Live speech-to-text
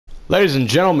Ladies and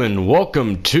gentlemen,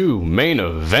 welcome to Main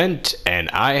Event, and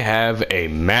I have a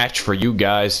match for you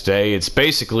guys today. It's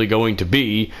basically going to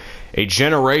be a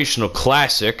generational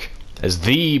classic as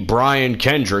the Brian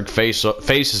Kendrick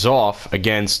faces off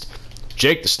against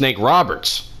Jake the Snake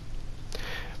Roberts.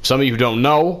 Some of you who don't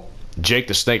know, Jake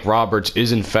the Snake Roberts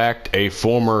is in fact a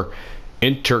former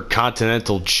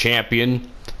Intercontinental Champion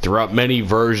throughout many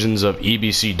versions of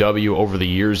EBCW over the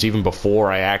years, even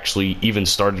before I actually even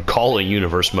started calling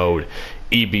Universe Mode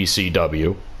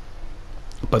EBCW.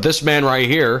 But this man right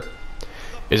here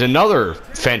is another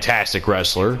fantastic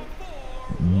wrestler,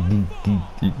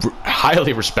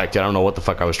 highly respected. I don't know what the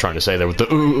fuck I was trying to say there with the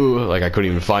like I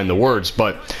couldn't even find the words,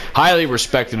 but highly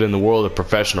respected in the world of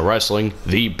professional wrestling,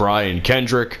 the Brian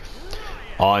Kendrick,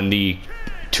 on the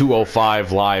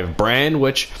 205 Live brand,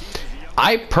 which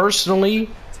I personally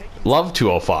love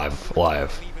 205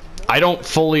 Live. I don't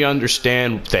fully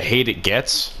understand the hate it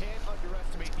gets.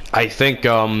 I think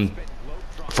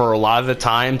for a lot of the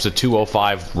times the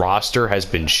 205 roster has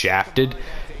been shafted,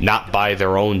 not by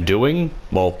their own doing.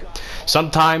 Well,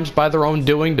 sometimes by their own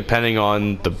doing, depending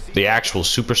on the actual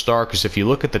superstar. Because if you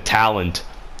look at the talent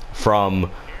from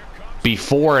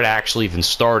before it actually even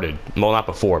started, well, not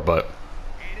before, but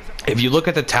if you look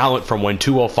at the talent from when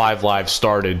 205 Live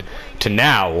started to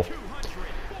now,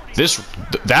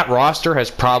 that roster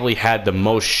has probably had the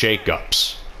most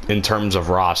shakeups in terms of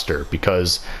roster,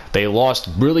 because they lost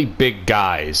really big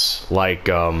guys. Like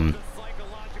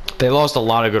they lost a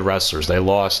lot of good wrestlers. They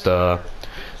lost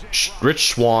Rich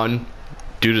Swann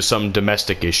due to some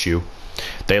domestic issue.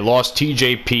 They lost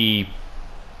TJP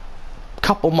a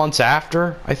couple months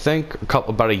after, I think,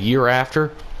 about a year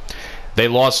after. They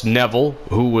lost Neville,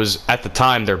 who was at the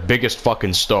time their biggest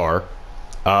fucking star.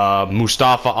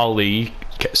 Mustafa Ali,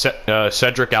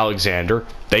 Cedric Alexander,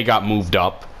 they got moved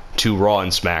up to Raw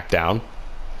and SmackDown.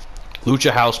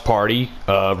 Lucha House Party,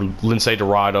 Lince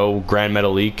Dorado, Grand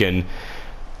Metalik, and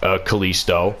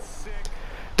Kalisto.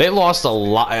 They lost a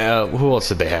lot. Who else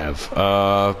did they have?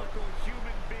 God,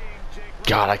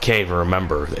 I can't even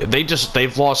remember.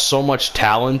 They've lost so much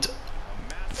talent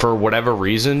for whatever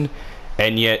reason,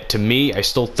 and yet to me, I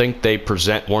still think they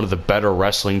present one of the better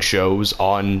wrestling shows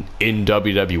in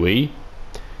WWE.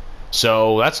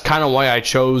 So that's kind of why I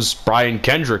chose Brian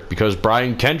Kendrick, because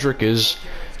Brian Kendrick is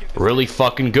really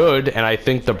fucking good, and I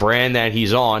think the brand that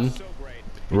he's on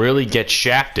really gets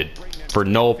shafted for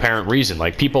no apparent reason.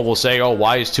 Like, people will say, oh,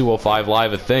 why is 205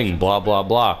 Live a thing, blah blah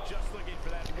blah.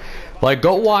 Like,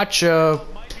 go watch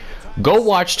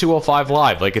 205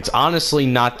 Live. Like, it's honestly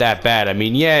not that bad. I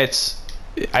mean, yeah,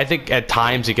 I think at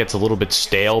times it gets a little bit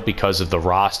stale because of the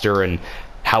roster and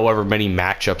however many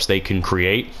matchups they can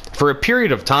create. For a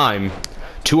period of time,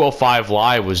 205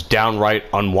 Live was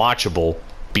downright unwatchable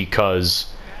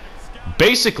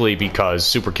basically because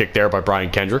super kick there by Brian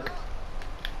Kendrick.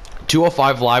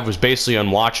 205 Live was basically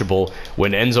unwatchable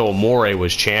when Enzo Amore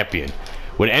was champion.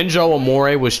 When Enzo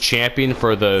Amore was champion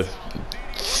for the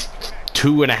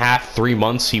 2.5-3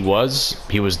 months he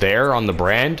was there on the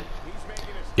brand,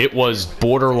 it was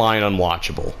borderline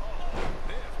unwatchable.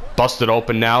 Busted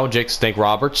open now, Jake the Snake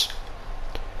Roberts.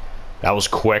 That was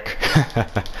quick.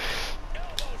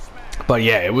 But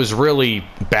yeah, it was really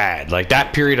bad. Like,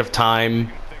 that period of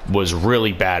time was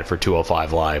really bad for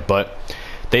 205 Live. But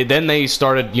they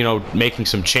started, making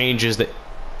some changes.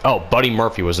 Buddy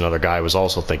Murphy was another guy I was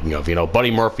also thinking of. Buddy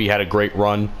Murphy had a great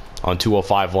run on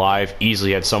 205 Live.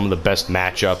 Easily had some of the best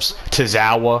matchups.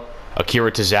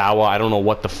 Akira Tozawa, I don't know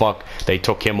what the fuck they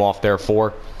took him off there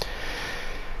for.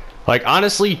 Like,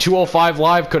 honestly, 205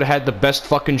 Live could have had the best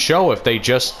fucking show if they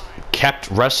just kept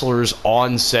wrestlers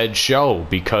on said show,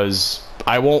 because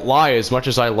I won't lie, as much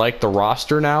as I like the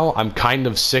roster now, I'm kind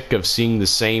of sick of seeing the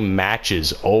same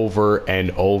matches over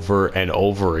and over and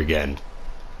over again.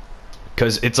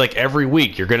 Because it's like every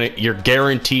week you're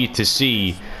guaranteed to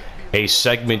see a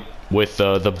segment with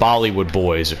the Bollywood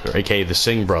boys, aka the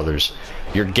Singh brothers.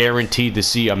 You're guaranteed to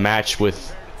see a match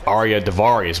with Arya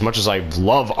Daivari. As much as I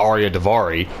love Arya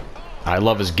Daivari, I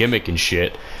love his gimmick and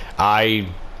shit, I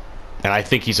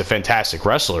think he's a fantastic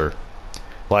wrestler.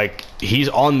 Like, he's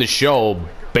on the show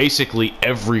basically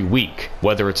every week,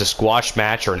 whether it's a squash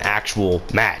match or an actual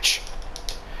match.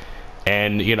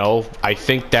 And, I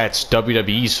think that's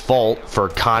WWE's fault for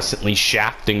constantly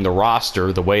shafting the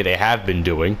roster the way they have been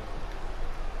doing.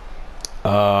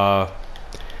 Like,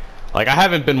 I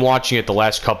haven't been watching it the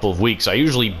last couple of weeks. I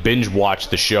usually binge watch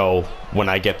the show when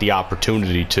I get the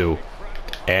opportunity to.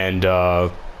 And,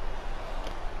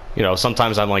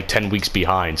 sometimes I'm like 10 weeks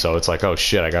behind, so it's like, oh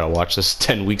shit, I gotta watch this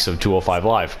 10 weeks of 205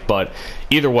 Live. But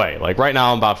either way, like, right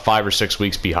now I'm about 5 or 6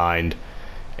 weeks behind,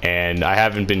 and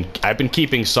I've been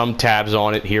keeping some tabs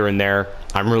on it here and there.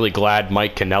 I'm really glad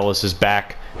Mike Kanellis is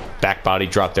back. Back body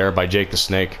drop there by Jake the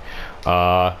Snake.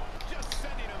 I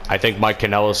think Mike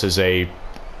Kanellis is a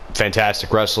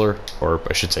fantastic wrestler, or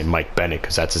I should say Mike Bennett,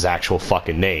 because that's his actual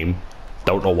fucking name.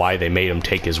 Don't know why they made him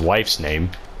take his wife's name.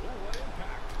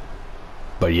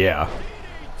 But yeah.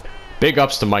 Big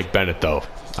ups to Mike Bennett, though.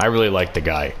 I really like the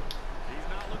guy.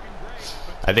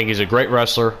 I think he's a great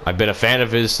wrestler. I've been a fan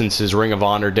of his since his Ring of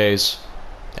Honor days.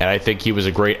 And I think he was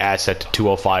a great asset to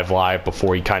 205 Live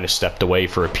before he kind of stepped away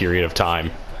for a period of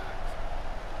time.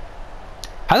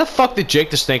 How the fuck did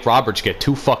Jake the Snake Roberts get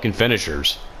 2 fucking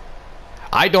finishers?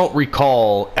 I don't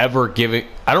recall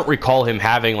him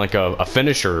having like a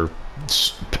finisher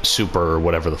super or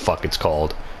whatever the fuck it's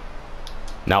called.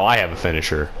 Now I have a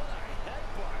finisher.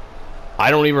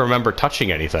 I don't even remember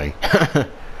touching anything.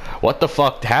 What the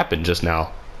fuck happened just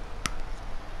now?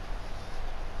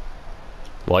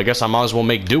 Well, I guess I might as well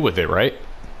make do with it, right?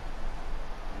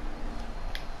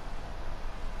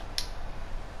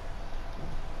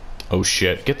 Oh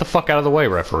shit. Get the fuck out of the way,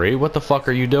 referee. What the fuck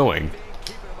are you doing?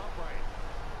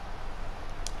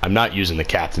 I'm not using the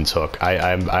captain's hook.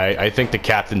 I think the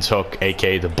captain's hook,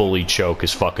 aka the bully choke,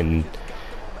 is fucking...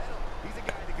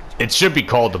 It should be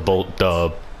called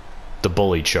the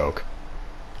bully choke.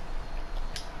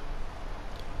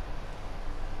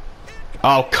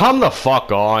 Oh, come the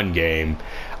fuck on, game.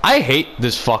 I hate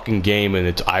this fucking game and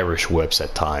its Irish whips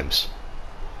at times.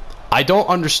 I don't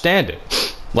understand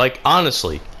it. Like,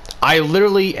 honestly, I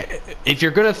literally... If you're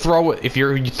gonna throw it... If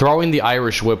you're throwing the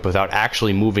Irish whip without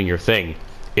actually moving your thing,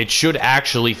 it should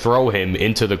actually throw him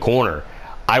into the corner.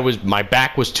 My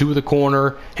back was to the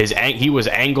corner, he was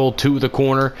angled to the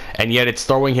corner, and yet it's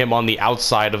throwing him on the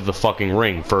outside of the fucking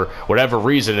ring for whatever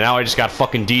reason. And now I just got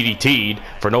fucking DDT'd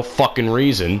for no fucking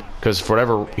reason, because for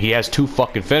whatever, he has 2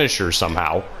 fucking finishers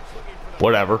somehow.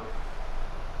 Whatever.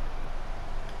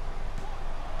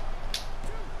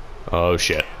 Oh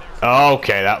shit.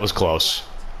 Okay, that was close.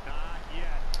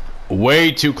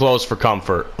 Way too close for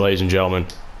comfort, ladies and gentlemen.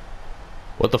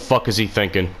 What the fuck is he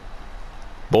thinking?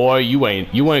 Boy, you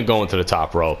ain't going to the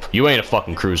top rope. You ain't a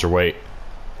fucking cruiserweight.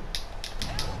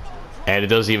 And it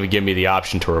doesn't even give me the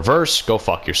option to reverse. Go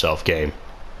fuck yourself, game.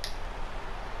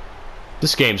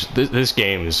 This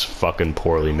game is fucking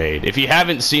poorly made. If you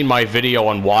haven't seen my video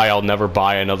on why I'll never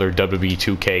buy another WWE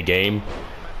 2K game,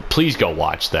 please go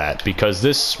watch that, because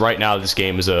this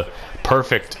game is a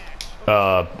perfect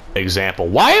example.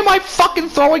 Why am I fucking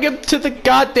throwing him to the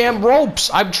goddamn ropes?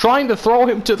 I'm trying to throw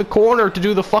him to the corner to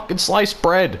do the fucking sliced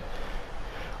bread.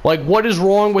 Like, what is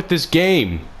wrong with this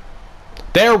game?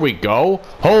 There we go.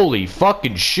 Holy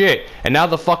fucking shit. And now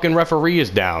the fucking referee is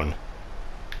down.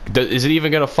 Is it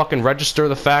even gonna fucking register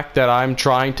the fact that I'm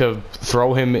trying to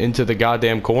throw him into the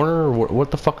goddamn corner? Or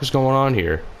what the fuck is going on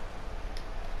here?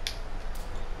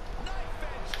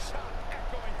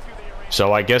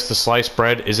 So I guess the sliced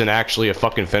bread isn't actually a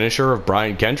fucking finisher of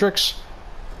Brian Kendrick's?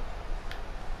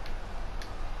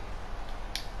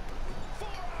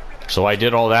 So I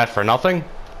did all that for nothing?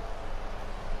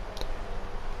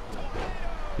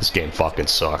 This game fucking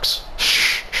sucks.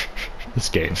 This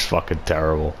game's fucking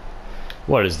terrible.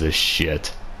 What is this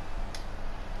shit?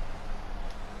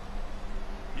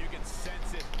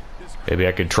 Maybe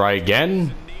I could try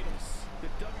again?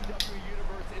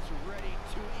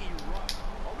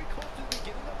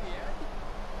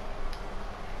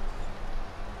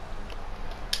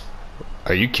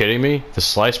 Are you kidding me? The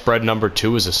sliced bread number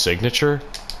 2 is a signature?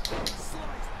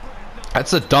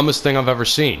 That's the dumbest thing I've ever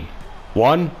seen.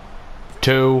 1,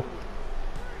 2,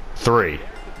 3.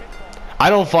 I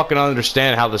don't fucking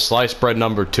understand how the sliced bread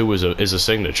number 2 is a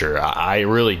signature. I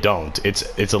really don't.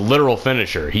 It's a literal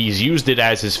finisher. He's used it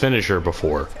as his finisher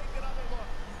before.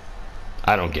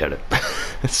 I don't get it.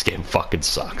 This game fucking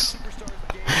sucks.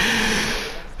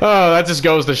 Oh, that just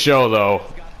goes to show, though.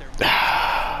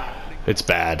 It's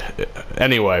bad.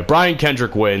 Anyway, Brian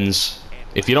Kendrick wins.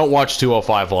 If you don't watch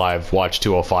 205 Live, watch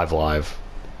 205 Live.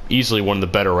 Easily one of the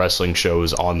better wrestling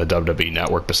shows on the WWE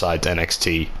Network besides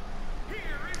NXT.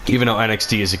 Even though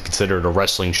NXT isn't considered a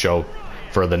wrestling show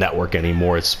for the network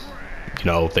anymore, it's, you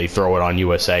know, they throw it on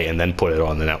USA and then put it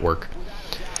on the network.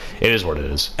 It is what it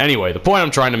is. Anyway, the point I'm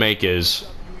trying to make is,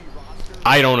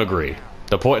 I don't agree.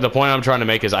 The point I'm trying to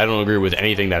make is I don't agree with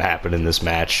anything that happened in this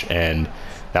match, and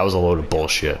that was a load of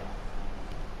bullshit.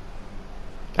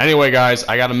 Anyway, guys,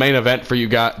 I got a main event for you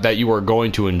guys that you are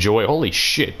going to enjoy. Holy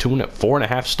shit,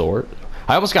 4.5 star.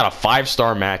 I almost got a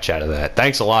 5-star match out of that.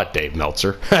 Thanks a lot, Dave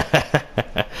Meltzer.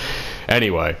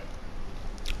 Anyway,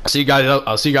 I'll see you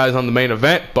guys on the main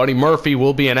event. Buddy Murphy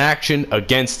will be in action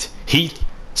against Heath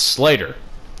Slater.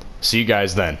 See you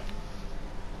guys then.